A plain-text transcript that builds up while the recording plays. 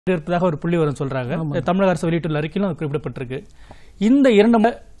இருப்பதாக ஒரு புள்ளி வரும் சொல்றாங்க. தமிழக அரசு வெளியிட்டுள்ள அறிக்கையிலும் குறிப்பிடப்பட்டிருக்கு. இந்த இரண்டு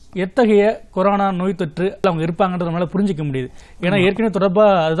எத்தகைய கொரோனா நோய் தொற்று அவங்க இருப்பாங்கன்றத நம்மளால புரிஞ்சிக்க முடியுது. ஏன்னா ஏற்கனவே தொடர்பா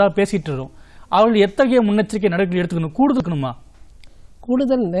அதுதான் பேசிட்டு இருக்கோம். அவர்கள் எத்தகைய முன்னெச்சரிக்கை நடவடிக்கை எடுத்துக்கணும், கூடுதலுமா?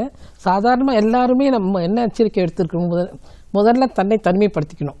 கூடுதல் சாதாரணமா எல்லாருமே நம்ம என்ன எச்சரிக்கை எடுத்துருக்கணும், முதல்ல தன்னை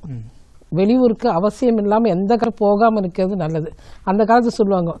தனிமைப்படுத்திக்கணும். வெளியூருக்கு அவசியம் இல்லாமல் எந்த போகாமல் இருக்கிறது நல்லது. அந்த காலத்தில்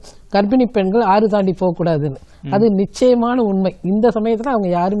சொல்லுவாங்க கர்ப்பிணி பெண்கள் 6 தாண்டி போகக்கூடாதுன்னு. அது நிச்சயமான உண்மை. இந்த சமயத்தில் அவங்க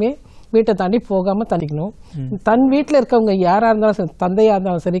யாருமே வீட்டை தாண்டி போகாமல் தண்டிக்கணும். தன் வீட்டில் இருக்கவங்க யாராக இருந்தாலும் சரி, தந்தையாக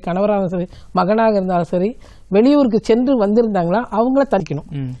இருந்தாலும் சரி, கணவராக இருந்தாலும் சரி, மகனாக இருந்தாலும் சரி, வெளியூருக்கு சென்று வந்திருந்தாங்களா அவங்கள தண்டிக்கணும்.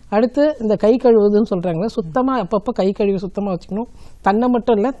 அடுத்து இந்த கை கழுவுதுன்னு சொல்கிறாங்களே, சுத்தமாக அப்பப்போ கை கழுவி சுத்தமாக வச்சுக்கணும். தன்னை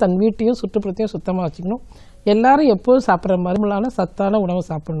மட்டும் இல்லை, தன் வீட்டையும் சுற்றுப்புறத்தையும் சுத்தமாக வச்சுக்கணும். எல்லாரும் எப்போதும் சாப்பிட்ற மருமலான சத்தான உணவு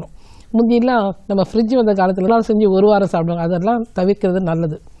சாப்பிடணும். முந்தியெல்லாம் நம்ம ஃப்ரிட்ஜ் வந்த காலத்துலலாம் செஞ்சு ஒரு வாரம் சாப்பிடுவாங்க. அதெல்லாம் தவிர்க்கிறது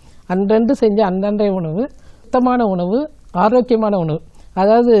நல்லது. அன்றன்று செஞ்ச அன்றன்றைய உணவு, சுத்தமான உணவு, ஆரோக்கியமான உணவு.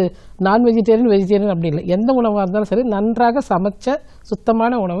 அதாவது நான் வெஜிடேரியன் வெஜிடேரியன் அப்படி இல்லை, எந்த உணவாக இருந்தாலும் சரி நன்றாக சமைச்ச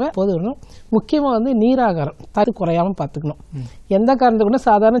சுத்தமான உணவை போதும். முக்கியமாக நீராகாரம் தரு குறையாமல் பார்த்துக்கணும். எந்த காரணத்துக்கு கூட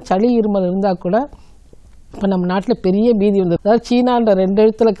சாதாரண சளி இருமல் இருந்தால் கூட இப்போ நம்ம நாட்டில் பெரிய பீதி வந்தது. அதாவது சீனான்ற 2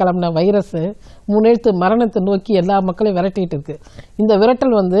 எழுத்தில் கிளம்பின வைரஸ் 3 எழுத்து மரணத்தை நோக்கி எல்லா மக்களையும் விரட்டிகிட்டு இருக்கு. இந்த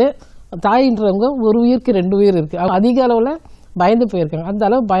விரட்டல் தாயின்றவங்க ஒரு உயிருக்கு 2 உயிர் இருக்கு. அதிக அளவில் பயந்து போயிருக்காங்க. அந்த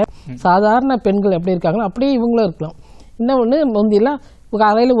அளவு சாதாரண பெண்கள் எப்படி இருக்காங்களோ அப்படியே இவங்களும் இருக்கலாம். இன்னொன்று முந்தியெல்லாம்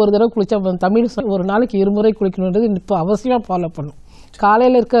காலையில் ஒரு தடவை குளிச்சா தமிழ் ஒரு நாளைக்கு 2 முறை குளிக்கணுன்றது இப்போ அவசியமாக ஃபாலோ பண்ணணும்.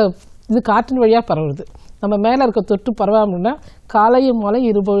 காலையில் இருக்க இது காற்றின் வழியாக பரவுது. நம்ம மேலே இருக்க தொற்று பரவாமன்னா காலையும் மாலை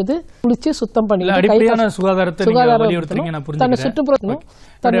இருபொழுது குளிச்சு சுத்தம் பண்ணி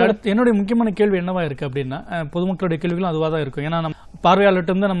என்னுடைய முக்கியமான கேள்வி என்னவா இருக்கு அப்படின்னா, பொதுமக்களுடைய கேள்விகளும் அதுவாக தான் இருக்கும். ஏன்னா நம்ம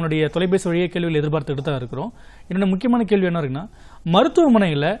பார்வையாளர்கிட்ட தான் நம்மளுடைய தொலைபேசி வழியே கேள்விகள் எதிர்பார்த்துட்டு தான் இருக்கிறோம். என்னோட முக்கியமான கேள்வி என்ன இருக்குன்னா,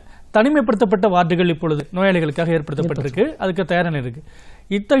 மருத்துவமனையில் தனிமைப்படுத்தப்பட்ட வார்டுகள் இப்பொழுது நோயாளிகளுக்காக ஏற்படுத்தப்பட்டிருக்கு, அதுக்கு தயாரான இருக்கு.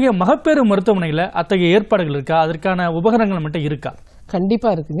 இத்தகைய மகப்பேறு மருத்துவமனையில் அத்தகைய ஏற்பாடுகள் இருக்கா? அதற்கான உபகரணங்கள் மட்டும் இருக்கா?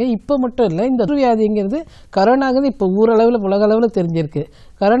 கண்டிப்பாக இருக்குங்க. இப்போ மட்டும் இல்லை, இந்த வியாதிங்கிறது கரோனாங்கிறது இப்போ ஊரளவில் உலக அளவில் தெரிஞ்சிருக்கு.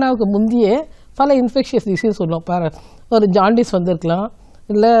 கரோனாவுக்கு முந்தையே பல இன்ஃபெக்ஷியஸ் டிசீஸ் சொல்லுவோம். ஒரு ஜாண்டிஸ் வந்திருக்கலாம்,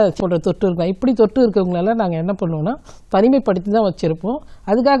 இல்லை போன்ற தொற்று இருக்கலாம். இப்படி தொற்று இருக்கிறவங்களால நாங்கள் என்ன பண்ணுவோம்னா தனிமைப்படுத்தி தான் வச்சுருப்போம்.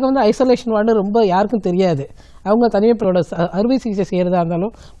 அதுக்காக ஐசோலேஷன் வார்டு ரொம்ப யாருக்கும் தெரியாது. அவங்க தனிமைப்படோட அறுவை சிகிச்சை செய்கிறதா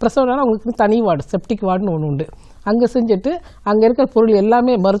இருந்தாலும் பிரசவனாலும் அவங்களுக்கு தனி வார்டு, செப்டிக் வார்டுன்னு ஒன்று உண்டு. அங்கே செஞ்சுட்டு அங்கே இருக்கிற பொருள்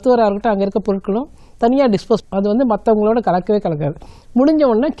எல்லாமே மருத்துவராக இருக்கட்டும், அங்கே இருக்க பொருட்களும் தனியாக டிஸ்போஸ், அது மற்றவங்களோட கலக்கவே கலக்காது. முடிஞ்ச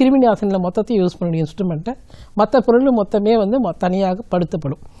உடனே கிருமி நாசினியில் மொத்தத்தையும் யூஸ் பண்ண இன்ஸ்ட்ருமெண்ட்டை மற்ற பொருள் மொத்தமே தனியாக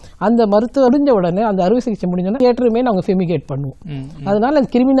படுத்தப்படும். அந்த மருத்துவம் முடிஞ்ச உடனே அந்த அறுவை சிகிச்சை முடிஞ்சோடனே தியேட்டருமே நாங்கள் ஃபியூமிகேட் பண்ணுவோம். அதனால அந்த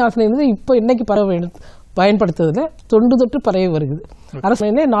கிருமி நாசினி இப்போ இன்னைக்கு பயன்படுத்துறதுல தொன்று பரவி வருகிறது. அரசு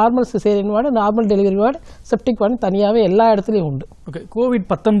normal caesarean ward, normal delivery ward, septic ward தனியாகவே எல்லா இடத்துலையும் உண்டு. ஓகே,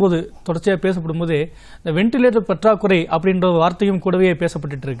 கோவிட்-19 தொடர்ச்சியாக பேசப்படும் போது இந்த வென்டிலேட்டர் பற்றாக்குறை அப்படின்ற வார்த்தையும் கூடவே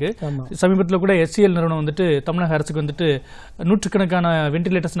பேசப்பட்டு இருக்கு. சமீபத்தில் கூட HCL நிறுவனம் தமிழக அரசுக்கு நூற்றுக்கணக்கான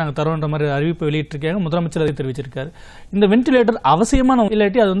வென்டிலேட்டர்ஸ் நாங்கள் தரோன்ற மாதிரி அறிவிப்பு வெளியிட்டிருக்காங்க. முதலமைச்சர் அதை தெரிவிச்சிருக்காரு. இந்த வென்டிலேட்டர் அவசியமான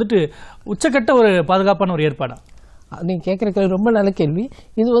இல்லாட்டி அது உச்சக்கட்ட ஒரு பாதுகாப்பான ஒரு ஏற்பாடா? நீங்கள் கேட்குற கேள்வி ரொம்ப நல்ல கேள்வி.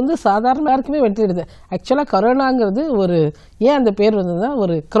 இது சாதாரண யாருக்குமே வென்டிலேட்டர். ஆக்சுவலாக கரோனாங்கிறது ஏன் அந்த பேர் வந்ததுன்னா,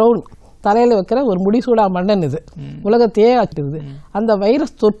 ஒரு க்ரௌன் தலையில் வைக்கிற ஒரு முடிசூடா மன்னன். இது உலகத்தையே ஆச்சுது. அந்த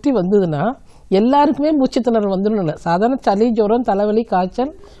வைரஸ் தொற்றி வந்ததுன்னா எல்லாருக்குமே மூச்சு திணறல் வந்துடும். இல்லை, சாதாரண சளி, ஜுரம், தலைவலி, காய்ச்சல்,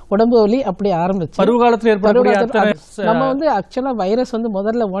 உடம்பு வலி அப்படி ஆரம்பிச்சு நம்ம ஆக்சுவலா வைரஸ்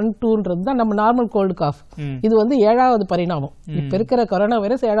முதல்ல 1, 2ன்றது தான் நம்ம நார்மல் கோல்டு காஃப். இது 7வது பரிணாமம். இப்ப இருக்கிற கொரோனா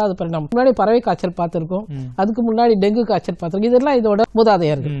வைரஸ் 7வது பரிணாமம். முன்னாடி பறவை காய்ச்சல் பார்த்திருக்கோம், அதுக்கு முன்னாடி டெங்கு காய்ச்சல் பார்த்திருக்கோம். இதெல்லாம் இதோட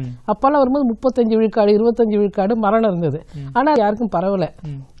மூதாதையர்கள். அப்பெல்லாம் வரும்போது 35 விழுக்காடு 25 விழுக்காடு மரணம் இருந்தது. ஆனா யாருக்கும் பரவல.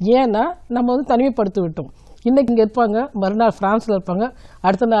 ஏன்னா நம்ம தனிமைப்படுத்தி விட்டோம். இன்னைக்கு இங்கே இருப்பாங்க, மறுநாள் பிரான்ஸில் இருப்பாங்க,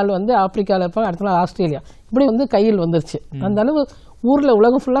 அடுத்த நாள் ஆப்பிரிக்காவில் இருப்பாங்க, அடுத்த நாள் ஆஸ்திரேலியா. இப்படி கையில் வந்துருச்சு. அந்த அளவு ஊரில்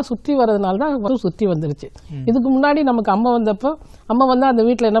உலகம் ஃபுல்லாக சுற்றி வர்றதுனால தான் சுற்றி வந்துருச்சு. இதுக்கு முன்னாடி நமக்கு அம்மா வந்தப்போ அம்மா வந்தால் அந்த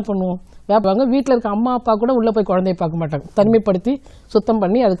வீட்டில் என்ன பண்ணுவோம், வேப்பாங்க. வீட்டில் இருக்க அம்மா அப்பா கூட உள்ளே போய் குழந்தைய பார்க்க மாட்டாங்க, தனிமைப்படுத்தி சுத்தம்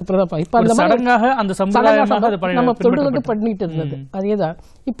பண்ணி அதுக்கப்புறம் தான். இப்போ அந்த மாதிரி நம்ம தொட்டு பண்ணிட்டு இருந்தது அதே தான்.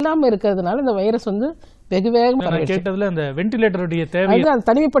 இப்படாமல் இருக்கிறதுனால இந்த வைரஸ் வெகு வேகமாக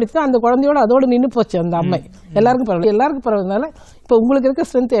தனிமைப்படுத்தி அந்த குழந்தையோட அதோட நின்று போச்சு. அந்த அம்மை எல்லாருக்கும் பரவதுனால இப்போ உங்களுக்கு இருக்க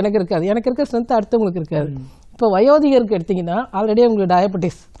ஸ்ட்ரென்த் எனக்கு இருக்காது, எனக்கு இருக்க ஸ்ட்ரென்த் அடுத்தவங்களுக்கு இருக்காது. இப்போ வயோதிகருக்கு எடுத்தீங்கன்னா ஆல்ரெடி உங்களுக்கு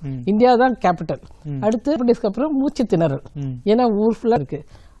டயபெட்டிஸ், இந்தியா தான் கேபிட்டல். அடுத்து டயபெட்டிஸ்க்கு அப்புறம் மூச்சு திணறல். ஏன்னா ஊர் ஃபுல்லாக இருக்கு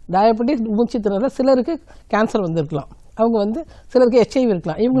டயபெட்டிஸ், மூச்சு திணறல். சிலருக்கு கேன்சர் வந்திருக்கலாம், அவங்க சிலருக்கு HIV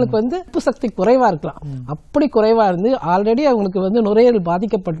இருக்கலாம், இவங்களுக்கு உப்பு சக்தி குறைவா இருக்கலாம். அப்படி குறைவா இருந்து ஆல்ரெடி அவங்களுக்கு நுரையீரல்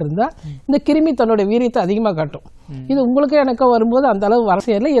பாதிக்கப்பட்டிருந்தா இந்த கிருமி தன்னோட வீரியத்தை அதிகமாக காட்டும். இது உங்களுக்கு எனக்கு வரும்போது அந்த அளவு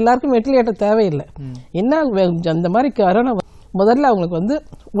அவசியம் இல்லை. எல்லாருக்கும் வென்டிலேட்டர் தேவையில்லை. என்ன அந்த மாதிரி காரணம் முதல்ல அவங்களுக்கு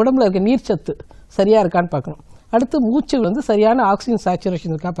உடம்புல இருக்க நீர் சத்து சரியா இருக்கான்னு பார்க்கணும். அடுத்து மூச்சு வந்து சரியான ஆக்சிஜன்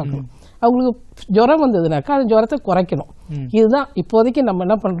சேச்சுரேஷன் இருக்கா பார்க்கணும். அவங்களுக்கு ஜுரம் வந்ததுனாக்கா அந்த ஜுரத்தை குறைக்கணும். இதுதான் இப்போதைக்கு நம்ம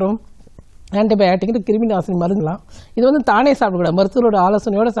என்ன பண்ணுறோம், ஆன்டிபயாட்டிக் கிருமி நாசினி மருந்துலாம் இது வந்து தானே சாப்பிடக்கூடாது, மருத்துவரோட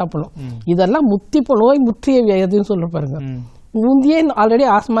ஆலோசனையோட சாப்பிடணும். இதெல்லாம் நோய் முற்றிய வியாதின்னு சொல்ல பாருங்க. முந்தியே ஆல்ரெடி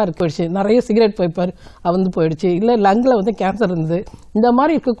ஆஸ்மா போயிடுச்சு, நிறைய சிகரெட் போய்ப்பார் வந்து போயிடுச்சு, இல்லை லங்கில் வந்து கேன்சர் இருந்தது. இந்த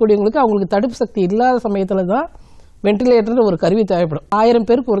மாதிரி இருக்கக்கூடியவங்களுக்கு அவங்களுக்கு தடுப்பு சக்தி இல்லாத சமயத்தில் தான் வென்டிலேட்டர் ஒரு கருவி தேவைப்படும். 1000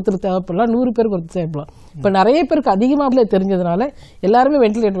 பேருக்கு ஒருத்தர் தேவைப்படலாம், 100 பேருக்கு ஒருத்தர் தேவைப்படலாம். இப்போ நிறைய பேருக்கு அதிகமாக தெரிஞ்சதுனால எல்லாருமே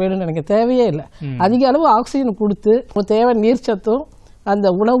வென்டிலேட்டர் வேணும்னு எனக்கு தேவையே இல்லை. அதிக அளவு ஆக்சிஜன் கொடுத்து தேவை நீர் சத்தும் அந்த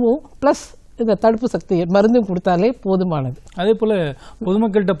உணவும் ப்ளஸ் இந்த தடுப்பு சக்தி மருந்தும் கொடுத்தாலே போதுமானது. அதே போல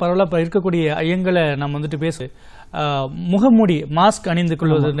பொதுமக்கள்கிட்ட பரவலாக இருக்கக்கூடிய ஐயங்களை நம்ம வந்துட்டு பேசு, முகமூடி மாஸ்க் அணிந்து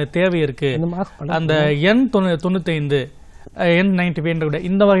கொள்வது தேவை இருக்கு. அந்த N95 N95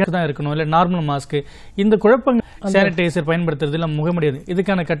 இந்த வகையாக தான் இருக்கணும், இல்லை நார்மல் மாஸ்க், இந்த குழப்பங்கள் சானிடைசர் பயன்படுத்துறது இல்லை முகமூடி,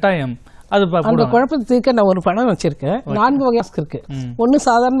 இதுக்கான கட்டாயம் அது அந்த குழப்பத்தை தீர்க்க நான் ஒரு படம் வச்சிருக்கேன். 4 வகை மாஸ்க் இருக்கு. ஒன்னு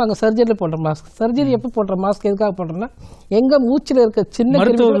சாதாரண அங்க சர்ஜரியில் போடுற மாஸ்க். சர்ஜரி எப்ப போடுற மாஸ்க் எதுக்காக போடுறோம்னா எங்க மூச்சுல இருக்க சின்ன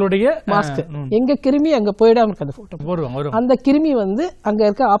மருத்துவர்களுடைய மாஸ்க், எங்க கிருமி அங்க போயிடாம இருக்காது போட்டோ. அந்த கிருமி வந்து அங்க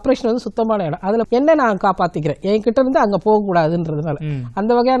இருக்க ஆபரேஷன் வந்து சுத்தமான இடம், அதுல என்ன நான் காப்பாத்திக்கிறேன் என்கிட்ட இருந்து அங்க போக கூடாதுன்றதுனால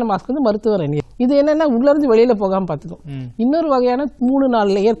அந்த வகையான மாஸ்க் வந்து மருத்துவர் அணி. இது என்னன்னா உள்ள இருந்து வெளியில போகாம பாத்துக்கும். இன்னொரு வகையான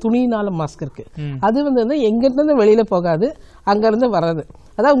 3-4 லேயர் துணியினால மாஸ்க் இருக்கு. அது வந்து எங்க இருந்து வெளியில போகாது, அங்க இருந்து வர்றது.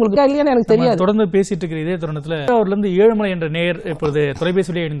 அதான் உங்களுக்கு இல்லையான்னு எனக்கு தெரியாது. தொடர்ந்து பேசிட்டு இருக்கிற இதே தருணத்துல அவர்ல இருந்து ஏழுமலை என்ற நேயர் இப்பொழுது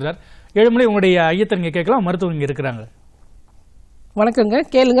தொலைபேசியிலே எழுந்தார். ஏழுமலை, உங்களுடைய ஐயத்தை நீங்க கேட்கலாம், மருத்துவர் இங்க இருக்கிறாங்க. வணக்கங்க,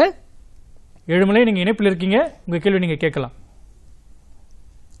 கேளுங்க. ஏழுமலை, நீங்க இணைப்பில் இருக்கீங்க, உங்க கேள்வி நீங்க கேட்கலாம்.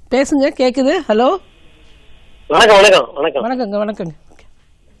 பேசுங்க, கேக்குது. ஹலோ, வணக்கம். வணக்கம் வணக்கம் வணக்கங்க. வணக்கங்க.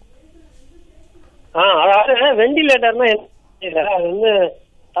 அதாவது வெண்டிலேட்டர்னா என்ன, அது வந்து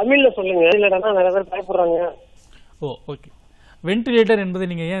தமிழ்ல சொல்லுங்க. வெண்டிலேட்டர்னா நிறைய பேர் பயப்படுறாங்க. ஓகே. வென்டிலேட்டர் என்பதை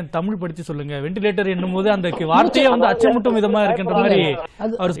நீங்க ஏன் தமிழ் படிச்சு சொல்லுங்க. வென்டிலேட்டர் என்னும் போது அந்த வார்த்தையே வந்து அச்சமூட்டும் விதமா இருக்கின்ற மாதிரி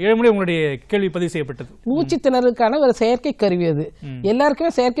ஏழுமலை உங்களுடைய கேள்வி பதிவு செய்யப்பட்டது. மூச்சு திணறலுக்கான ஒரு செயற்கை கருவி அது.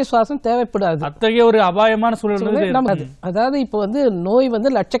 எல்லாருக்குமே செயற்கை சுவாசம் தேவைப்படாது. அத்தகைய ஒரு அபாயமான சூழல். அதாவது இப்போ வந்து நோய்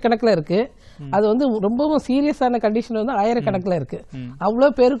வந்து லட்சக்கணக்கில் இருக்கு, அது வந்து ரொம்பவும் சீரியஸான கண்டிஷன் வந்து ஆயிரக்கணக்கில் இருக்கு.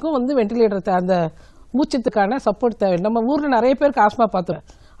 அவ்வளோ பேருக்கும் வந்து வென்டிலேட்டர் அந்த மூச்சத்துக்கான சப்போர்ட் தேவை. நம்ம ஊர்ல நிறைய பேருக்கு ஆஸ்மா பார்த்தோம்,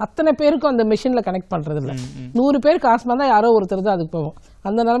 அத்தனை பேருக்கும் அந்த மிஷின்ல கனெக்ட் பண்றது இல்ல. 100 பேருக்கு ஆஸ்மா தான் யாரோ ஒருத்தர் தான் அதுக்கு போவோம்.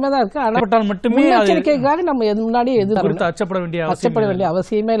 அந்த நிலைமை தான் இருக்கு. ஆனால் மட்டுமே எச்சரிக்கைக்காக நம்ம முன்னாடியே அச்சப்பட வேண்டிய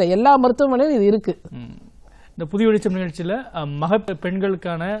அவசியமே இல்லை. எல்லா மருத்துவமனையிலும் இது இருக்கு. இந்த புதிய வெளிச்சம் நிகழ்ச்சியில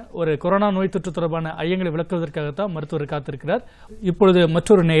பெண்களுக்கான ஒரு கொரோனா நோய் தொற்று தொடர்பான ஐயங்களை விளக்குவதற்காகத்தான் மருத்துவர் காத்திருக்கிறார். இப்பொழுது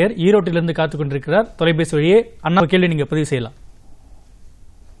மற்றொரு நேயர் ஈரோட்டிலிருந்து காத்துக் கொண்டிருக்கிறார். தொலைபேசி வழியே அண்ணா கேள்வி நீங்க பதிவு செய்யலாம்.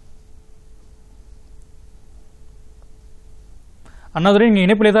 அண்ணாதுரை, நீங்க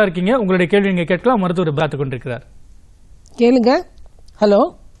இணைப்பிலே தான் இருக்கீங்க, உங்களுடைய கேள்வி நீங்க கேட்கலாம், மருத்துவர் பார்த்துக் கொண்டிருக்கிறார். கேளுங்க. Hello.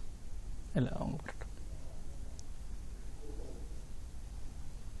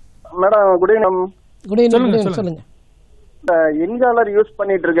 Madam, good evening. Good evening. சொல்லுங்க. இன்ஹேலர் யூஸ்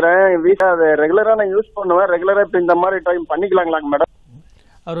பண்ணிட்டு இருக்கிறேன் வீட்டை, அதை ரெகுலரா நான் யூஸ் பண்ணுவேன். ரெகுலரா இப்ப இந்த மாதிரி டைம் பண்ணிக்கலாங்களா மேடம்?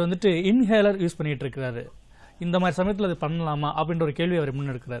 அவர் வந்துட்டு இன்ஹேலர் யூஸ் பண்ணிட்டு இருக்கிறாரு, இந்த மாதிரி சமயத்தில் அது பண்ணலாமா அப்படின்ற ஒரு கேள்வி அவர்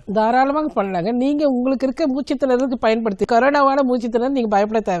முன்னெடுக்கிறார். தாராளமாக பண்ணலாங்க. நீங்க உங்களுக்கு இருக்க மூச்சுத்திணறலுக்கு பயன்படுத்தி கொரோனாவான மூச்சுத்திணறல் நீங்க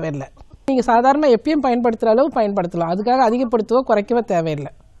பயப்பட தேவையில்லை. நீங்க சாதாரண எப்பயும் பயன்படுத்துற அளவு பயன்படுத்தலாம். அதுக்காக அதிகப்படுத்தவோ குறைக்கவோ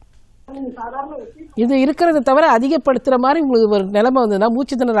தேவையில்லை. இது இருக்கிறத தவிர அதிகப்படுத்துற மாதிரி உங்களுக்கு ஒரு நிலைமை வந்ததுன்னா,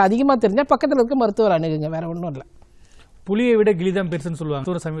 மூச்சுத்திணறல் அதிகமா தெரிஞ்சா பக்கத்தில் இருக்க மருத்துவர் அணுகுங்க, வேற ஒன்றும் இல்லை. புலியை விட கிளிதான் பெருசுன்னு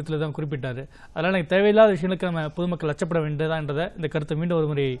சொல்லுவாங்க, ஒரு சமயத்தில் தான் குறிப்பிட்டாரு. அதனால எனக்கு தேவையில்லாத விஷயங்களுக்கு நம்ம பொதுமக்கள் அச்சப்பட வேண்டியதான்றதை இந்த கருத்தை மீண்டும் ஒரு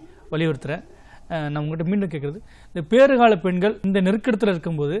முறை வலியுறுத்துறேன். நான் உங்கள்கிட்ட மீண்டும் கேட்கறது, இந்த பேறுகால பெண்கள் இந்த நெருக்கடத்தில்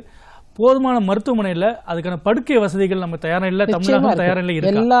இருக்கும்போது போதுமான மருத்துவமனையில் அதுக்கான படுக்கை வசதிகள் நம்ம தயாரா இல்லை, தமிழகம் தயாரா இல்லை.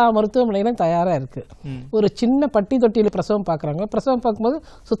 எல்லா மருத்துவமனைகளும் தயாரா இருக்கு. ஒரு சின்ன பட்டி தொட்டியில் பிரசவம் பார்க்குறாங்க. பிரசவம் பார்க்கும்போது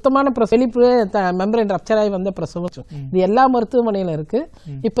சுத்தமான வெளிப்பு மெம்பரேன் ரப்சர் ஆகி வந்த பிரசவம் இது எல்லா மருத்துவமனையிலும் இருக்கு.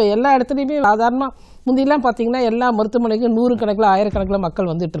 இப்போ எல்லா இடத்துலையுமே சாதாரணமா முந்தியெல்லாம் பார்த்தீங்கன்னா எல்லா மருத்துவமனைக்கும் 100 கணக்கில் 1000 கணக்கில்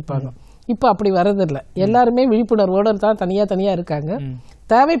மக்கள் வந்துட்டு இருப்பாங்க. இப்போ அப்படி வர்றதில்லை. எல்லாருமே விழிப்புணர்வோடு தான் தனியா இருக்காங்க.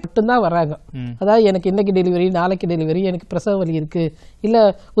 தேவைப்பட்டு தான் வராங்க. அதாவது எனக்கு இன்னைக்கு டெலிவரி, நாளைக்கு டெலிவரி, எனக்கு பிரசவ வலி இருக்கு, இல்ல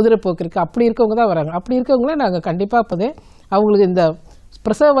உதிரப்போக்கு இருக்கு, அப்படி இருக்கவங்க தான் வராங்க. அப்படி இருக்கவங்கள நாங்க கண்டிப்பா அப்போதே அவங்களுக்கு இந்த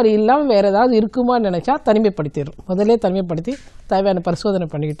பிரசவ வலி இல்லாமல் வேற ஏதாவது இருக்குமான்னு நினைச்சா தனிமைப்படுத்திடும். முதலே தனிமைப்படுத்தி தேவையான பரிசோதனை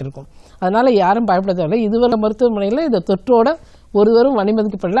பண்ணிக்கிட்டு இருக்கோம். அதனால யாரும் பயப்பட தேவையில்லை. இதுவரை மருத்துவமனையில் இந்த தொற்றோட ஒருவரும்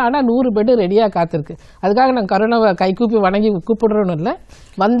அனுமதிக்கப்படல. ஆனால் 100 பெட் ரெடியா காத்திருக்கு. அதுக்காக நாங்கள் கரோனாவை கைகூப்பி வணங்கி கூப்பிடுறோம்னு இல்லை,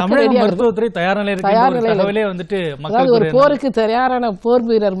 தயார் நிலையில வந்துட்டு அதாவது ஒரு போருக்கு தயாரான போர்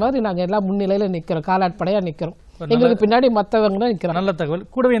வீரர் மாதிரி நாங்கள் எல்லாம் முன்னிலையில நிக்கிறோம், காலாட்படையா நிக்கிறோம். எங்களுக்கு பின்னாடி மற்றவங்க தான் நிக்கிறோம். நல்ல தகவல்.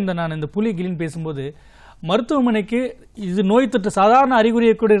 கூடவே நான் இந்த புலி கிளின்னு பேசும்போது மருத்துவமனைக்கு இது நோய் தொற்று சாதாரண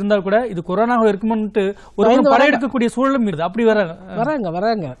அறிகுறியை கூட இருந்தா கூட இது கொரோனாவாக இருக்கும்னு ஒரு படையெடுக்கக்கூடிய சூழலும் இருக்குது. அப்படி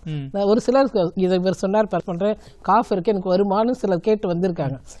வராங்க. ஒரு சிலர் இதை இவர் சொன்னார் பண்றேன் காஃப் இருக்கு எனக்கு வருமானு சிலர் கேட்டு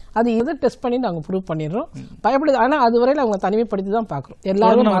வந்திருக்காங்க. அது இதை டெஸ்ட் பண்ணி நாங்க ப்ரூவ் பண்ணிடுறோம். பயப்படுது. ஆனா அதுவரையில அவங்க தனிமைப்படுத்தி தான் பாக்குறோம்.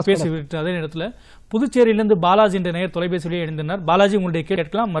 எல்லாரும் பேசிவிட்டு அதே நேரத்தில் புதுச்சேரியிலிருந்து பாலாஜி என்ற நேயர் தொலைபேசியிலேயே எழுந்தினார். பாலாஜி, உங்களுடைய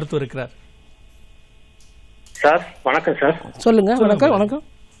கேட்கலாம். மருத்துவர் இருக்கிறார். சார் வணக்கம் சார். சொல்லுங்க. வணக்கம்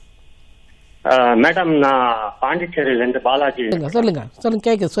மேடம், நான் பாண்டிச்சேரியில இருந்து பாலாஜி. சொல்லுங்க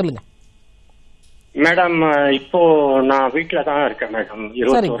கேக்குது சொல்லுங்க மேடம். இப்போ நான் வீட்டுல தான் இருக்கேன் மேடம்.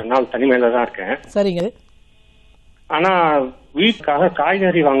 21 நாள் தனிமையில தான் இருக்கேன். சரிங்க. ஆனா வீட்டுக்காக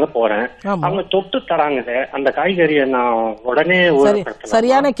காய்கறி வாங்க போறேன். அவங்க தொட்டு தராங்க அந்த காய்கறியை. நான் உடனே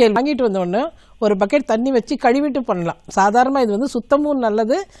சரியான கேள்வி. வாங்கிட்டு வந்த உடனே ஒரு பக்கெட் தண்ணி வச்சு கழுவிட்டு பண்ணலாம். சாதாரணமாக இது வந்து சுத்தமும்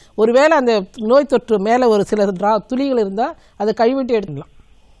நல்லது. ஒருவேளை அந்த நோய் தொற்று மேலே ஒரு சில துளிகள் இருந்தால் அதை கழுவிட்டு எடுத்துக்கலாம்.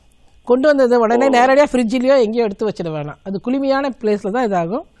 கொண்டு வந்ததை உடனே நேரடியாக ஃப்ரிட்ஜிலையோ எங்கேயோ எடுத்து வச்சிட வேணாம். அது குளுமையான பிளேஸில் தான்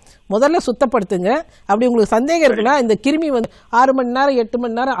இதாகும். முதல்ல சுத்தப்படுத்துங்க. அப்படி உங்களுக்கு சந்தேகம் இருக்குன்னா இந்த கிருமி வந்து 6 மணி நேரம் 8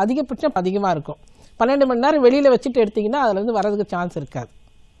 மணி நேரம் அதிகபட்சம் அதிகமாக இருக்கும். 12 மணி நேரம் வெளியில் வச்சுட்டு எடுத்தீங்கன்னா அதுலேருந்து வரதுக்கு சான்ஸ் இருக்காது.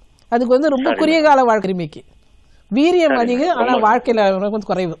 அதுக்கு வந்து ரொம்ப குறுகிய கால வாழ்க்கை கிருமிக்கு வீரியம் அதிகம், ஆனால் வாழ்க்கையில்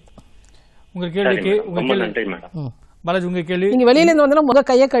கொஞ்சம் குறைவு. உங்கள் கேள்விக்கு பாலாஜி, உங்க கேள்வி. நீங்க வெளியில இருந்து வந்தா முதல்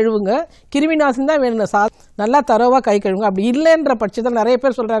கையை கழுவுங்க. கிருமி நாசினி தான் வேணும். நல்லா தரவா கை கழுவுங்க. அப்படி இல்லைன்ற பட்சத்தில் நிறைய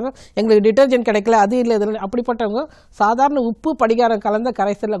பேர் சொல்றாங்க எங்களுக்கு டிட்டர்ஜென்ட் கிடைக்கல, அது இல்லை இது. அப்படிப்பட்டவங்க சாதாரண உப்பு படிகாரம் கலந்த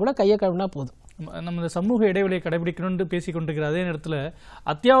கரைசல்ல கூட கையை கழுவினா போதும். நம்ம இந்த சமூக இடைவெளியை கடைபிடிக்கணும்னு பேசிக் கொண்டிருக்கிற அதே நேரத்தில்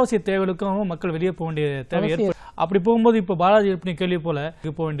அத்தியாவசிய தேவைகளுக்கும் மக்கள் வெளியே போக வேண்டிய தேவை ஏற்படும். அப்படி போகும்போது இப்போ பாலாஜி எழுப்பின கேள்வி போல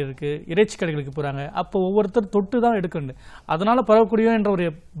போக வேண்டியிருக்கு. இறைச்சி கடைகளுக்கு போறாங்க. அப்போ ஒவ்வொருத்தர் தொட்டு தான் எடுக்கணும். அதனால பரவக்கூடிய என்ற ஒரு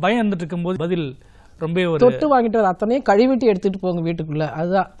பயம் வந்துட்டு இருக்கும்போது பதில் ரொம்ப தொட்டு வாங்கிட்டு வர அத்தனையும் கழுவிட்டு எடுத்துட்டு போங்க வீட்டுக்குள்ள.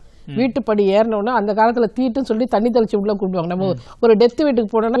 அதுதான் வீட்டுப்படி ஏறினோன்னா அந்த காலத்துல தீட்டுன்னு சொல்லி தண்ணி தெளிச்சு உள்ள கூப்பிடுவாங்க. நம்ம ஒரு டெத்து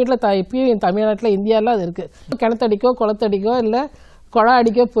வீட்டுக்கு போனோம்னா வீட்டில் இப்பயும் தமிழ்நாட்டில் இந்தியாவில் அது இருக்கு. கிணத்தடிக்கோ குளத்தடிக்கோ இல்லை குழா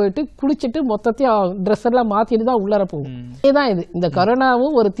அடிக்க போயிட்டு குளிச்சுட்டு மொத்தத்தையும் ட்ரெஸ் எல்லாம் மாத்திட்டு தான் உள்ளார போகும். இதுதான் இது. இந்த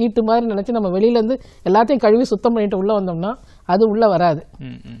கொரோனாவும் ஒரு தீட்டு மாதிரி நினைச்சு நம்ம வெளியில இருந்து எல்லாத்தையும் கழுவி சுத்தம் பண்ணிட்டு உள்ள வந்தோம்னா அது உள்ள வராது,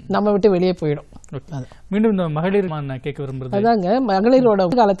 நம்ம விட்டு வெளியே போயிடும். மீண்டும் இந்த மகளிர் கேட்க விரும்புறது அதாங்க, மகளிரோட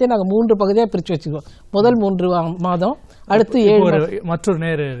காலத்தை நாங்க 3 பகுதியா பிரிச்சு வச்சுக்கோம். முதல் 3 மாதம், அடுத்து 7. மற்றொரு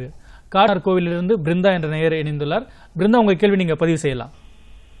நேர் காடார் கோவிலிருந்து பிருந்தா என்ற நேயர் இணைந்துள்ளார். பிருந்தா, உங்க கேள்வி நீங்க பதிவு செய்யலாம்.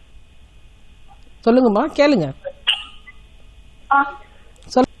 சொல்லுங்கம்மா, கேளுங்க.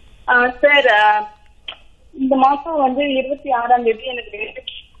 சார், இந்த மாசம் வந்து 26ஆம் தேதி எனக்கு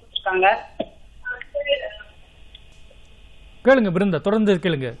கொடுத்துருக்காங்க. கேளுங்க பிருந்தா, தொடர்ந்து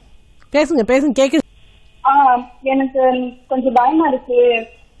கேளுங்க. பேசுங்க கேக்குது. எனக்கு கொஞ்சம் பயமா இருக்கு.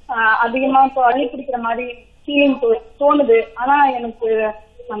 அதிகமா இப்போ அள்ளி பிடிக்கிற மாதிரி ஃபீலிங் தோணுது. ஆனா எனக்கு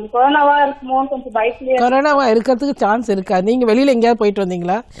அந்த கொரோனாவா இருக்குமோ கொஞ்சம் பயத்திலே. கொரோனாவா இருக்கிறதுக்கு சான்ஸ் இருக்கா? நீங்க வெளியில எங்கேயாவது போயிட்டு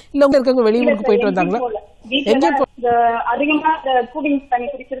வந்தீங்களா, இல்ல உங்க இருக்கவங்க வெளியூருக்கு போயிட்டு வந்தாங்களா? அதிகமா கூலிங் தண்ணி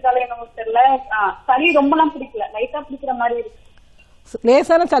குடிக்கிறதால என்னவோ தெரியல, சளி ரொம்பலாம் பிடிக்கல, லைட்டா பிடிக்கிற மாதிரி இருக்கு.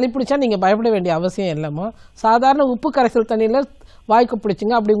 லேசான சளி பிடிச்சா நீங்க பயப்பட வேண்டிய அவசியம் இல்லைம்மா. சாதாரண உப்பு கரைசல் தண்ணியில வாய்க்கு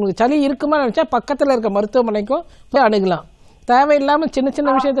பிடிச்சிங்க. அப்படி உங்களுக்கு சளி இருக்குமா நினைச்சா பக்கத்துல இருக்க மருத்துவமனைக்கும் போய் அணுகலாம். தேவையில்லாம சின்ன சின்ன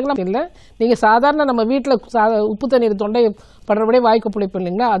விஷயத்துக்குலாம் இல்லை. நீங்க சாதாரண நம்ம வீட்டுல உப்பு தண்ணீர் தொண்டை படுறபடியே வாய்க்கு பிடிப்போம்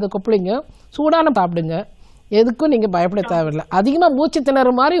இல்லைங்களா, அதை கொப்பளிங்க, சூடான சாப்பிடுங்க. எதுக்கும் நீங்க பயப்பட தேவையில்லை. அதிகமா மூச்சு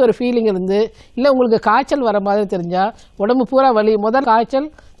திணறு மாதிரி ஒரு ஃபீலிங் இருந்து இல்லை உங்களுக்கு காய்ச்சல் வர மாதிரி தெரிஞ்சா உடம்பு பூரா வலி, முதல் காய்ச்சல்,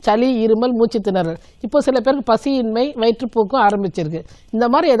 சளி, இருமல், மூச்சு திணறல், இப்போ சில பேருக்கு பசியின்மை, வயிற்றுப்போக்கும் ஆரம்பிச்சிருக்கு. இந்த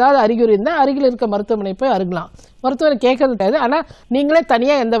மாதிரி ஏதாவது அறிகுறி இருந்தால் அருகில் இருக்க மருத்துவமனை போய் அருகலாம். மருத்துவரை கேட்கறது கிடையாது. ஆனால் நீங்களே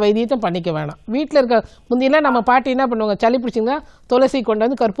தனியாக எந்த வைத்தியத்தையும் பண்ணிக்க வேணாம். வீட்டில் இருக்க முந்தியெல்லாம் நம்ம பாட்டி என்ன பண்ணுவாங்க, சளி பிடிச்சிங்கன்னா துளசி கொண்டு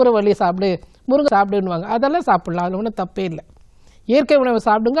வந்து கற்பூர வலி சாப்பிடு, முருங்கை சாப்பிடுன்னுவாங்க. அதெல்லாம் சாப்பிடலாம், அது ஒன்றும் தப்பே இல்லை. இயற்கை உணவை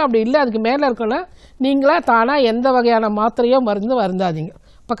சாப்பிடுங்க. அப்படி இல்லை அதுக்கு மேலே இருக்கணும், நீங்களா தானாக எந்த வகையான மாத்திரையோ மருந்து வருந்தாதீங்க.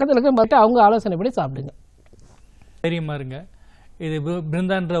 பக்கத்தில் இருக்க மருத்துவ அவங்க ஆலோசனைப்படி சாப்பிடுங்க. தைரியமா இருங்க. இது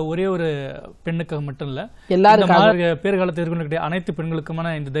பிருந்தான்ற ஒரே ஒரு பெண்ணுக்காக மட்டும் இல்ல, எல்லாருக்கும் பேர்காலத்தில் இருக்கக்கூடிய அனைத்து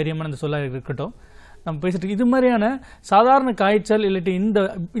பெண்களுக்குமான இந்த தைரியமான இந்த சொல்ல இருக்கட்டும். நம்ம பேசிட்டு இது மாதிரியான சாதாரண காய்ச்சல் இல்லாட்டி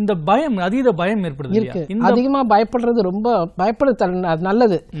இந்த பயம், அதீத பயம் ஏற்படுது. அதிகமா பயப்படுறது ரொம்ப பயப்படுறது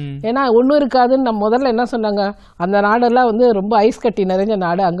நல்லது. ஏன்னா ஒன்னும் இருக்காதுன்னு நம்ம முதல்ல என்ன சொன்னாங்க, அந்த நாடெல்லாம் வந்து ரொம்ப ஐஸ் கட்டி நிறைஞ்ச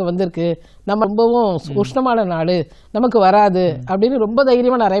நாடு, அங்க வந்திருக்கு, நம்ம ரொம்பவும் உஷ்ணமான நாடு, நமக்கு வராது அப்படின்னு ரொம்ப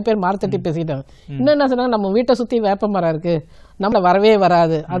தைரியமா நிறைய பேர் மார்த்தட்டி பேசிட்டாங்க. இன்னும் என்ன சொன்னாங்க, நம்ம வீட்டை சுத்தி வேப்ப மரம் இருக்கு, நம்மள வரவே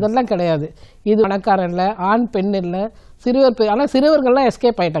வராது. அதெல்லாம் கிடையாது. இது பணக்காரன் இல்ல, ஆண் பெண் இல்ல, சிறுவர். ஆனால் சிறுவர்கள்லாம்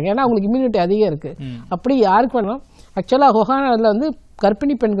எஸ்கேப் ஆயிட்டாங்க, ஏன்னா அவங்களுக்கு இம்யூனிட்டி அதிகம் இருக்கு. அப்படி யாருக்கு வேணும். ஆக்சுவலாக ஹொஹானாவில் வந்து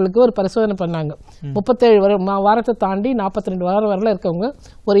கர்ப்பிணி பெண்களுக்கு ஒரு பரிசோதனை பண்ணாங்க. 37 வாரத்தை தாண்டி 42 வாரம் வரல இருக்கவங்க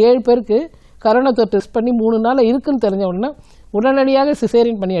ஒரு 7 பேருக்கு கரோனா தொற்று டெஸ்ட் பண்ணி 3 நாள் இருக்குன்னு தெரிஞ்ச உடனே உடனடியாக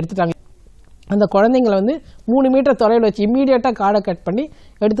சிசேரியன் பண்ணி எடுத்துட்டாங்க. அந்த குழந்தைங்களை வந்து 3 மீட்டர் தொலைவில் வச்சு இம்மீடியட்டாக காடை கட் பண்ணி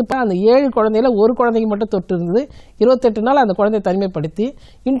எடுத்துப்பா. அந்த 7 குழந்தையில ஒரு குழந்தைக்கு மட்டும் தொட்டு இருந்தது. 28 நாள் அந்த குழந்தையை தனிமைப்படுத்தி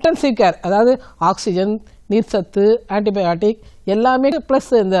இன்டென்சிவ் கேர், அதாவது ஆக்சிஜன், நீர்ச்சத்து, ஆன்டிபயோட்டிக் எல்லாமே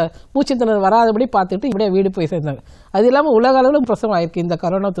ப்ளஸ் இந்த மூச்சுத்திணறல் வராதபடி பார்த்துட்டு இப்படியே வீடு போய் சேர்ந்தாங்க. அது இல்லாமல் உலக அளவில் பிரசவம் ஆயிருக்கு இந்த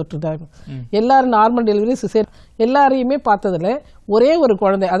கொரோனா தொற்று தான். எல்லாரும் நார்மல் டெலிவரி சிசேர் எல்லாரையுமே பார்த்ததில் ஒரே ஒரு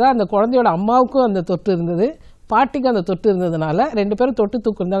குழந்தை, அதான் அந்த குழந்தையோட அம்மாவுக்கும் அந்த தொற்று இருந்தது, பாட்டிக்கு அந்த தொற்று இருந்ததுனால 2 பேரும் தொட்டு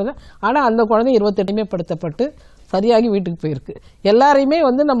தூக்கு இருந்தாங்க. ஆனால் அந்த குழந்தை 28 படுத்தப்பட்டு சரியாகி வீட்டுக்கு போயிருக்கு. எல்லாரையுமே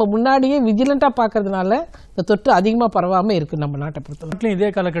வந்து நம்ம முன்னாடியே விஜிலண்டாக பார்க்கறதுனால இந்த தொற்று அதிகமாக பரவாமல் இருக்கு நம்ம நாட்டை பொறுத்தவரை. இதே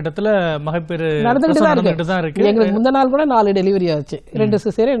காலகட்டத்தில் மகப்பேறு நடந்துகிட்டு தான் இருக்கு. எங்களுக்கு முந்த நாள் கூட 4 டெலிவரி ஆச்சு, 2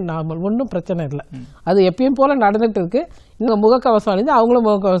 சிசேரியன் நார்மல், ஒன்றும் பிரச்சனை இல்லை. அது எப்பயும் போல நடந்துட்டு இருக்கு. இங்கே முகக்கவசம் அணிந்து அவங்களும்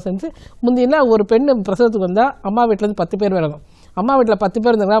முகக்கவசம் அணிந்து. முந்தினா ஒரு பெண் பிரசவத்துக்கு வந்தால் அம்மா வீட்டிலேருந்து 10 பேர் வருவாங்க, அம்மா வீட்டில் 10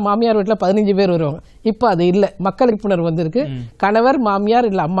 பேர் இருந்தாங்க, மாமியார் வீட்டில் 15 பேர் வருவாங்க. இப்போ அது இல்லை, மக்கள் விழிப்புணர்வு வந்திருக்கு. கணவர் மாமியார்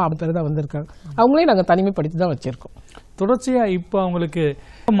இல்லை அம்மா பேர் தான் வந்திருக்காங்க. அவங்களையும் நாங்கள் தனிமைப்படுத்தி தான் வச்சிருக்கோம். தொடர்ச்சியாக இப்போ அவங்களுக்கு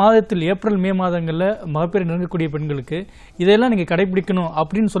மாதத்தில் ஏப்ரல் மே மாதங்களில் மகப்பேறு நெருங்கக்கூடிய பெண்களுக்கு இதெல்லாம் நீங்கள் கடைபிடிக்கணும்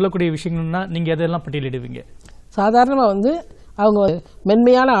அப்படின்னு சொல்லக்கூடிய விஷயங்கள்னா நீங்கள் எதெல்லாம் பட்டியலிடுவீங்க? சாதாரணமாக வந்து அவங்க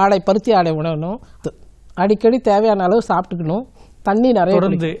மென்மையான ஆடை, பருத்தி ஆடை உணவணும், அடிக்கடி தேவையான அளவு சாப்பிட்டுக்கணும், தண்ணி நிறைய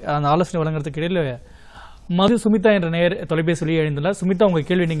தொடர்ந்து அந்த ஆலோசனை வழங்குறதுக்கு இடையில மது சுமிதா என்ற நேர் தொலைபேசி வழியாக எழுந்துள்ளார். சுமிதா, உங்க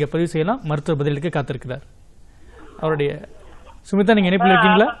கேள்வி நீங்க பதிவு செய்யலாம், மருத்துவ பதிலுக்கு காத்திருக்கிறார். அவருடைய சுமிதா, நீங்க இணைப்பில்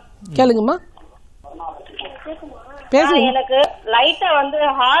இருக்கீங்களா? கேளுங்கம்மா, பேசுங்க. எனக்கு லைட்டா வந்து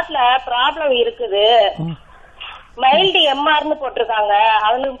ஹார்ட்ல ப்ராப்ளம் இருக்குது, மைல்டு எம்ஆர்னு போட்டிருக்காங்க,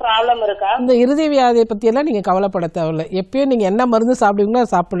 அதுலயும் ப்ராப்ளம் இருக்கா? இந்த இறுதி வியாதியை பத்தி எல்லாம் நீங்க கவலைப்பட தேவையில்லை. எப்பயும் நீங்க என்ன மருந்து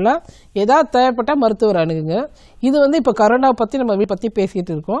சாப்பிடுவீங்களோ சாப்பிடலாம், ஏதாவது தேவைப்பட்டா மருத்துவர் அணுகுங்க. இது வந்து இப்ப கரோனா பத்தி நம்ம பத்தி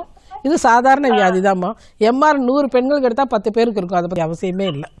பேசிட்டு இருக்கோம். இது சாதாரண வியாதி தான்மா. எம்ஆர் 100 பெண்களுக்கு எடுத்தா 10 பேருக்கு இருக்கும், அதை பத்தி அவசியமே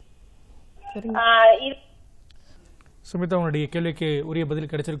இல்லை. சுமிதா, உங்களுடைய கேள்விக்கு உரிய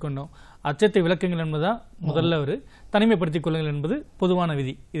பதில் கிடைச்சிருக்கணும். அச்சத்தை விளக்குங்கள் என்பதுதான் முதல்ல ஒரு தனிமைப்படுத்திக் கொள்ளுங்கள் என்பது பொதுவான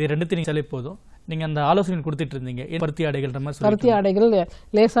விதி. இது 2 நீங்க போதும். நீங்க அந்த ஆலோசனை கொடுத்துட்டு இருந்தீங்க, பருத்தி ஆடைகள், பருத்தி ஆடைகள்,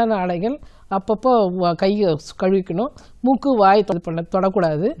 லேசான ஆடைகள், அப்பப்போ கை கழுவிக்கணும், மூக்கு வாய்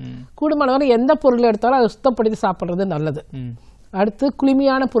தொடக்கூடாது. கூடுமானவரை எந்த பொருள் எடுத்தாலும் அதை சுத்தப்படுத்தி சாப்பிட்றது நல்லது. அடுத்து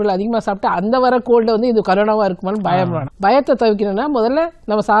குளுமையான பொருள் அதிகமாக சாப்பிட்டா அந்த வர கோல்டு வந்து இது கரோனாவா இருக்குமான்னு பயத்தை தவிக்கணும்னா முதல்ல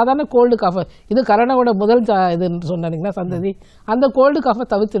நம்ம சாதாரண கோல்டு காஃப், இது கரோனாவோட முதல் இதுன்னு சொன்னீங்கன்னா சந்ததி, அந்த கோல்டு காஃபை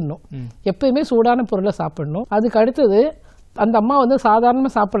தவிர்த்துடணும். எப்பயுமே சூடான பொருளை சாப்பிடணும். அதுக்கு அடுத்தது அந்த அம்மா வந்து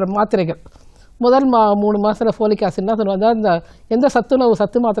சாதாரணமாக சாப்பிட்ற மாத்திரைகள், முதல் 3 மாசத்துல ஃபோலிக் ஆசிட்னா சொல்லுவாங்க, அந்த எந்த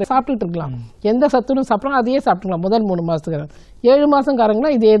சத்து மாத்திரை சாப்பிட்டுட்டு இருக்கலாம், எந்த சத்துணவு சாப்பிட்றோம் அதையே சாப்பிட்டுக்கலாம் முதல் 3 மாசத்துக்கு. 7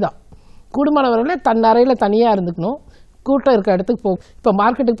 மாசம்காரங்கன்னா இதே தான். கூடுமானவர்களே தன் அறையில் தனியாக இருந்துக்கணும், கூட்டம் இருக்க இடத்துக்கு போகும். இப்போ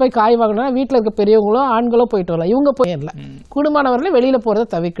மார்க்கெட்டுக்கு போய் காய் வாங்கினா வீட்டில் இருக்க பெரியவங்களோ ஆண்களோ போயிட்டு வரலாம், இவங்க போயிடல. கூடுமானவர்களே வெளியில் போகிறத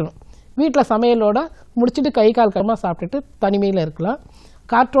தவிர்க்கணும். வீட்டில் சமையலோட முடிச்சுட்டு கை கால் கரமாக சாப்பிட்டுட்டு தனிமையில் இருக்கலாம்,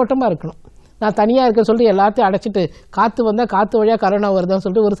 காற்றோட்டமாக இருக்கணும். நான் தனியாக இருக்க சொல்லிட்டு எல்லாத்தையும் அடைச்சிட்டு காற்று வந்தால் காற்று வழியாக கரோனா வருதான்னு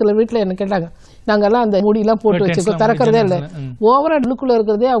சொல்லிட்டு ஒரு சில வீட்டில் என்ன கேட்டாங்க. நாங்கள்லாம் அந்த மூடியெல்லாம் போட்டு வச்சுருக்கோம், திறக்கிறதே இல்லை. ஓவராக உள்ளுக்குள்ளே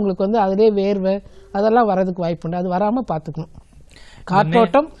இருக்கிறதே அவங்களுக்கு வந்து அதிலே வேர்வை அதெல்லாம் வரதுக்கு வாய்ப்புண்டு. அது வராமல் பார்த்துக்கணும்.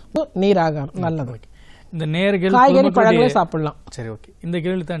 காற்றோட்டம், நீராகாரம் நல்லது. இந்த நேர்கள் காய்கறி பழங்களே சாப்பிடலாம். சரி, ஓகே. இந்த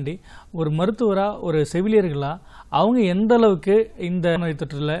கேள்வி தாண்டி ஒரு மருத்துவரா, ஒரு செவிலியர்களா அவங்க எந்த அளவுக்கு இந்த நோய்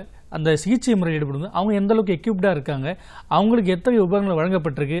தொற்றுல அந்த சிகிச்சை முறையில் ஈடுபடுது, அவங்க எந்த அளவுக்கு எக்யூப்டா இருக்காங்க, அவங்களுக்கு எத்தகைய உபகரணங்கள்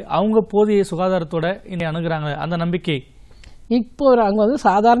வழங்கப்பட்டிருக்கு, அவங்க போதிய சுகாதாரத்தோட இன்னை அணுகுறாங்க, அந்த நம்பிக்கை? இப்போ அங்க வந்து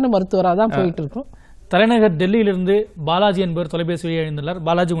சாதாரண மருத்துவராக தான் போயிட்டு இருக்கோம். தலைநகர் டெல்லியிலிருந்து பாலாஜி என்பவர் தொலைபேசி வழியாக எழுந்துள்ளார்.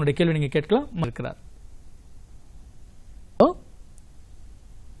 பாலாஜி, உங்களுடைய கேள்வி நீங்க கேட்கலாம் இருக்கிறார்.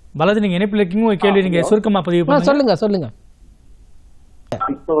 பாலாஜி, நீங்க இணைப்பில் இருக்கீங்க, உங்க கேள்வி நீங்க சுருக்கமா பதிவு பண்ணுங்க. சொல்லுங்க.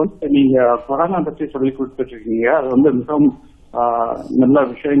 இப்போ வந்து நீங்க கொரோனா பத்தி சொல்லி கொடுத்துட்டு இருக்கீங்க, அது வந்து மிகவும் நல்ல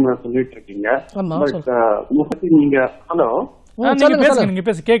விஷயங்களை சொல்லிட்டு இருக்கீங்க. நீங்க ஹலோ நீங்க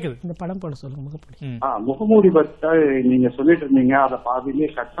பேச கேக்குது. இந்த படம் போட சொல்லுங்க. முகமூடி பத்தி நீங்க சொல்லிட்டு இருந்தீங்க, அதை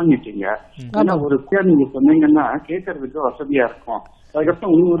பாதியிலே கட் பண்ணிட்டீங்க. ஆனா ஒரு நீங்க சொன்னீங்கன்னா கேட்கறதுக்கு வசதியா இருக்கும்.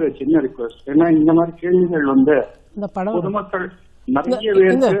 அதுக்கப்புறம் இன்னொரு சின்ன ரிக்வெஸ்ட், ஏன்னா இந்த மாதிரி கேள்விகள் வந்து பொதுமக்கள் நிறைய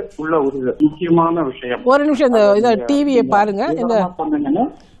பேருக்கு உள்ள ஒரு முக்கியமான விஷயம். ஒரு நிமிஷம் இந்த டிவியை பாருங்க, இந்த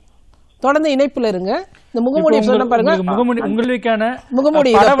தொடர்ந்து இணைப்புல இருங்க. இந்த முகமூடி சொன்ன பாருங்க, உங்களுக்கான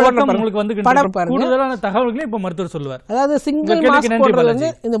முகமூடி உங்களுக்கு வந்து கூடுதலான தகவல்களை இப்ப மருத்துவர் சொல்லுவார். அதாவது சிங்கிள் மாஸ்க் போடுறது வந்து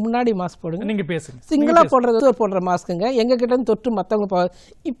இந்த முன்னாடி மாஸ்க் போடுங்க, நீங்க பேசுங்க. சிங்கிளா போடுறது போடுற மாஸ்க்குங்க, எங்க கிட்ட இருந்து தொற்று மத்தவங்க.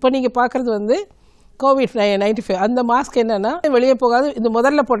 இப்ப நீங்க பாக்குறது வந்து COVID-95 அந்த மாஸ்க் என்னன்னா வெளியே போகாது. இந்த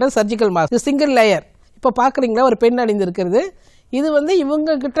முதல்ல போட்டது சர்ஜிக்கல் மாஸ்க், சிங்கிள் லேயர். இப்ப பாக்குறீங்களா ஒரு பெண் அணிந்து இருக்கிறது, இது வந்து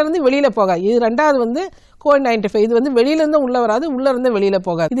இவங்க கிட்ட இருந்து வெளியில போகாது. இது ரெண்டாவது வந்து COVID-95, இது வந்து வெளியில இருந்து உள்ள வராது, உள்ள இருந்து வெளியில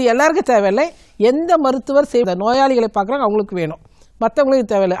போகாது. இது எல்லாருக்கும் தேவையில்லை. எந்த மருத்துவர் நோயாளிகளை பார்க்குறாங்க அவங்களுக்கு வேணும். மற்றவங்களுக்கு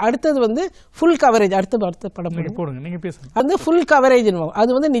தேவையில்லை. அடுத்தது வந்து ஃபுல் கவரேஜ். அடுத்த படம் போடுங்க, நீங்க பேசுங்க. அது ஃபுல் கவரேஜ். அது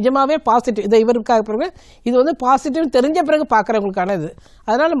வந்து நிஜமாவே பாசிட்டிவ். இதை இவருக்காக பிறகு இது வந்து பாசிட்டிவ் தெரிஞ்ச பிறகு பார்க்குறவங்களுக்கான இது.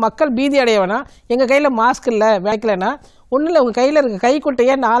 அதனால மக்கள் பீதி அடைய வேணாம். எங்கள் கையில் மாஸ்க் இல்லை வைக்கலைன்னா ஒன்றும் இல்லை, உங்கள் கையில் இருக்க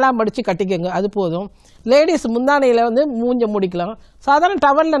கைக்குட்டையை 4ஆக மடித்து கட்டிக்கோங்க, அது போதும். லேடிஸ் முந்தானையில் வந்து மூஞ்ச முடிக்கலாம். சாதாரண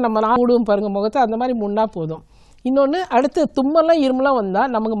டவலில் நம்ம மூடுவோம் பாருங்கள் முகத்தை, அந்த மாதிரி முன்னா போதும். இன்னொன்று அடுத்து தும்மெல்லாம் இருமெல்லாம்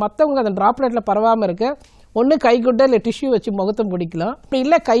வந்தால் நமக்கு மற்றவங்க அந்த ட்ராப்லெட்டில் பரவாமல் இருக்க ஒன்று கைக்குட்டை இல்லை டிஷ்யூ வச்சு முகத்தை முடிக்கலாம். அப்படி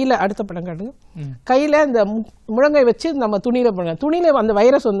இல்லை கையில், அடுத்த படம் காட்டுங்க, கையில் இந்த முழங்கை வச்சு நம்ம துணியில் போடலாம். துணியில் அந்த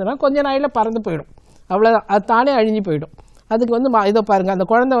வைரஸ் வந்துன்னா கொஞ்ச நாளில் பறந்து போயிடும், அவ்வளோதான், அது தானே அழிஞ்சு போயிடும். அதுக்கு வந்து இதை பாருங்கள், அந்த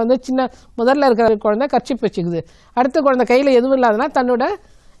குழந்தை வந்து சின்ன முதல்ல இருக்கிற குழந்தை கர்ச்சிப் வச்சுக்குது, அடுத்த குழந்தை கையில் எதுவும் இல்லாதனா தன்னோட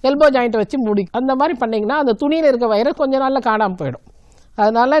எல்போ ஜாயிண்ட்டை வச்சு மூடி, அந்த மாதிரி பண்ணிங்கன்னா அந்த துணியில் இருக்க வைரஸ் கொஞ்ச நாளில் காணாமல் போயிடும்.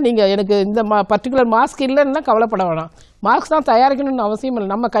 அதனால் நீங்கள் எனக்கு இந்த பர்டிகுலர் மாஸ்க் இல்லைன்னா கவலைப்பட வேணாம். மாஸ்க் தான் தயாரிக்கணும்னு அவசியம் இல்லை,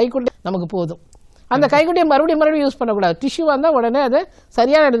 நம்ம கைக்குட்டி நமக்கு போதும். அந்த கைக்குட்டியை மறுபடியும் யூஸ் பண்ணக்கூடாது. டிஷ்யூ வந்தால் உடனே அதை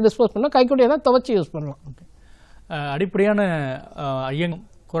சரியான இடத்துல டிஸ்போஸ் பண்ணணும், கைக்குட்டியை தான் துவைச்சி யூஸ் பண்ணலாம். அடிப்படையான ஐயங்கம்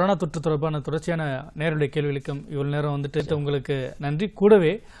கொரோனா தொற்று தொடர்பான தொடர்ச்சியான நேரடி கேள்விகளுக்கும் இவ்வளவு நேரம் வந்துட்டு உங்களுக்கு நன்றி.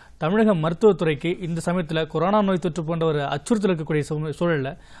 கூடவே தமிழக மருத்துவத்துறைக்கு இந்த சமயத்தில் கொரோனா நோய் தொற்று போன்ற ஒரு அச்சுறுத்தல் இருக்கக்கூடிய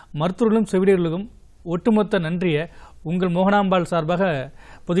சூழலில் மருத்துவர்களும் செவிலியர்களுக்கும் ஒட்டுமொத்த நன்றியை உங்கள் மோகனாம்பாள் சார்பாக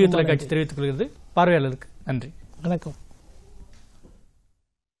புதிய தொலைக்காட்சி தெரிவித்துக் கொள்கிறது. பார்வையாளருக்கு நன்றி, வணக்கம்.